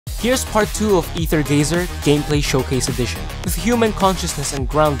Here's part 2 of Aether Gameplay Showcase Edition. With human consciousness and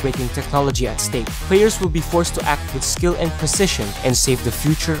groundbreaking technology at stake, players will be forced to act with skill and precision and save the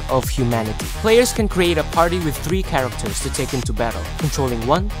future of humanity. Players can create a party with 3 characters to take into battle, controlling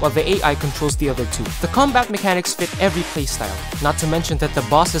one while the AI controls the other 2. The combat mechanics fit every playstyle, not to mention that the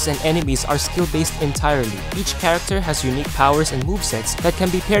bosses and enemies are skill-based entirely. Each character has unique powers and movesets that can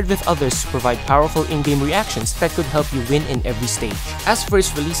be paired with others to provide powerful in-game reactions that could help you win in every stage. As for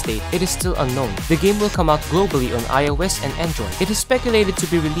its release date, it is still unknown. The game will come out globally on iOS and Android. It is speculated to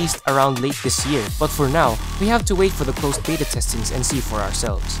be released around late this year, but for now, we have to wait for the closed beta testings and see for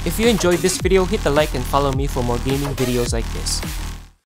ourselves. If you enjoyed this video, hit the like and follow me for more gaming videos like this.